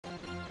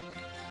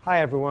Hi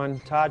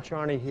everyone, Todd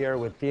Charney here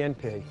with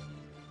DNP.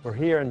 We're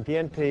here in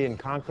DNP in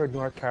Concord,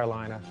 North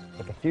Carolina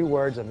with a few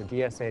words on the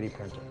DS80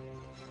 printer.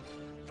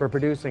 For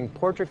producing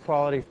portrait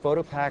quality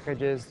photo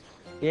packages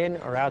in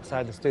or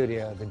outside the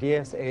studio, the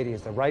DS80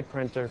 is the right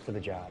printer for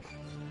the job,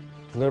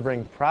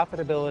 delivering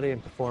profitability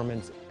and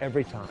performance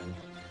every time.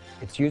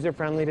 Its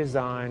user-friendly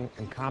design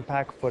and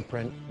compact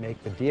footprint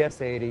make the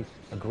DS80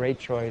 a great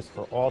choice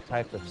for all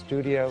types of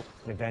studio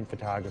and event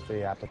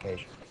photography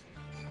applications.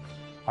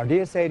 Our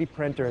DS80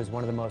 printer is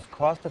one of the most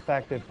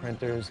cost-effective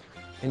printers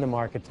in the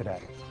market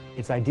today.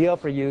 It's ideal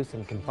for use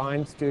in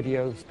confined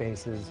studio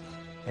spaces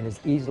and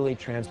is easily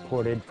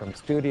transported from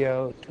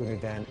studio to an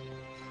event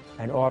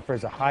and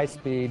offers a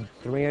high-speed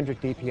 300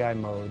 dpi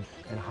mode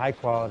and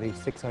high-quality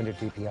 600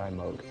 dpi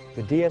mode.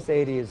 The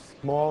DS80 is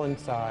small in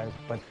size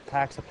but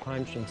packs a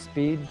punch in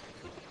speed,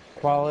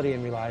 quality,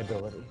 and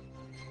reliability.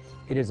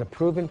 It is a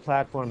proven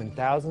platform in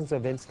thousands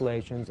of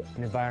installations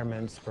and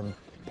environments from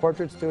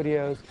portrait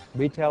studios,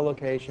 retail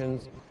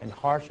locations, and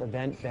harsh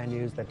event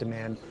venues that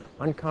demand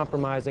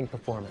uncompromising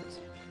performance.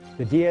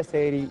 The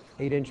DS80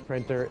 8-inch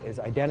printer is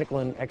identical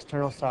in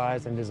external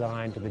size and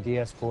design to the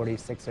DS40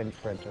 6-inch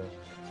printer,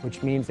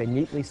 which means they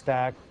neatly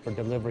stack for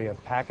delivery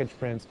of package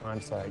prints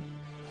on site.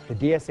 The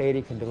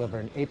DS80 can deliver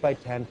an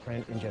 8x10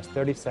 print in just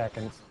 30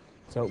 seconds,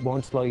 so it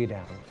won't slow you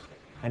down.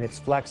 And it's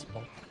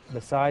flexible.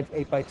 Besides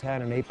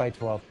 8x10 and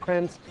 8x12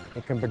 prints,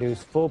 it can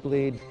produce full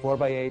bleed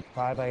 4x8,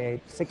 5x8,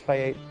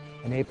 6x8,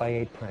 and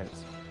 8x8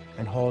 prints,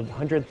 and hold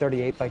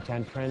 130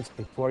 8x10 prints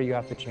before you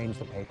have to change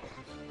the paper.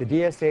 The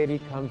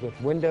DS80 comes with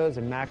Windows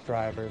and Mac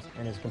drivers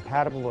and is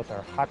compatible with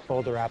our hot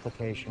folder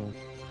application,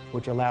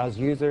 which allows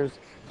users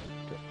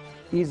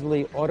to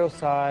easily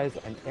auto-size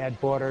and add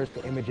borders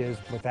to images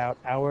without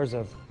hours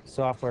of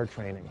software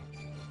training.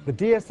 The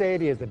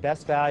DS80 is the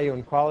best value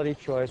and quality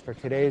choice for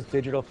today's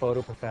digital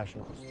photo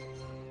professionals.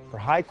 For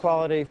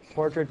high-quality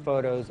portrait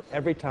photos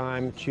every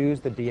time, choose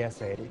the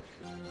DS80.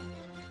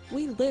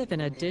 We live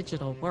in a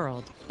digital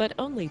world, but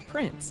only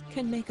prints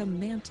can make a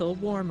mantle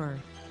warmer,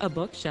 a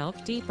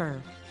bookshelf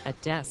deeper, a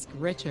desk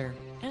richer,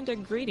 and a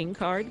greeting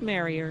card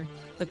merrier.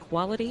 The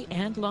quality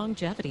and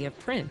longevity of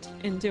print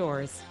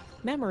endures.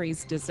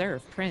 Memories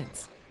deserve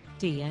prints.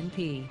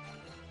 DNP.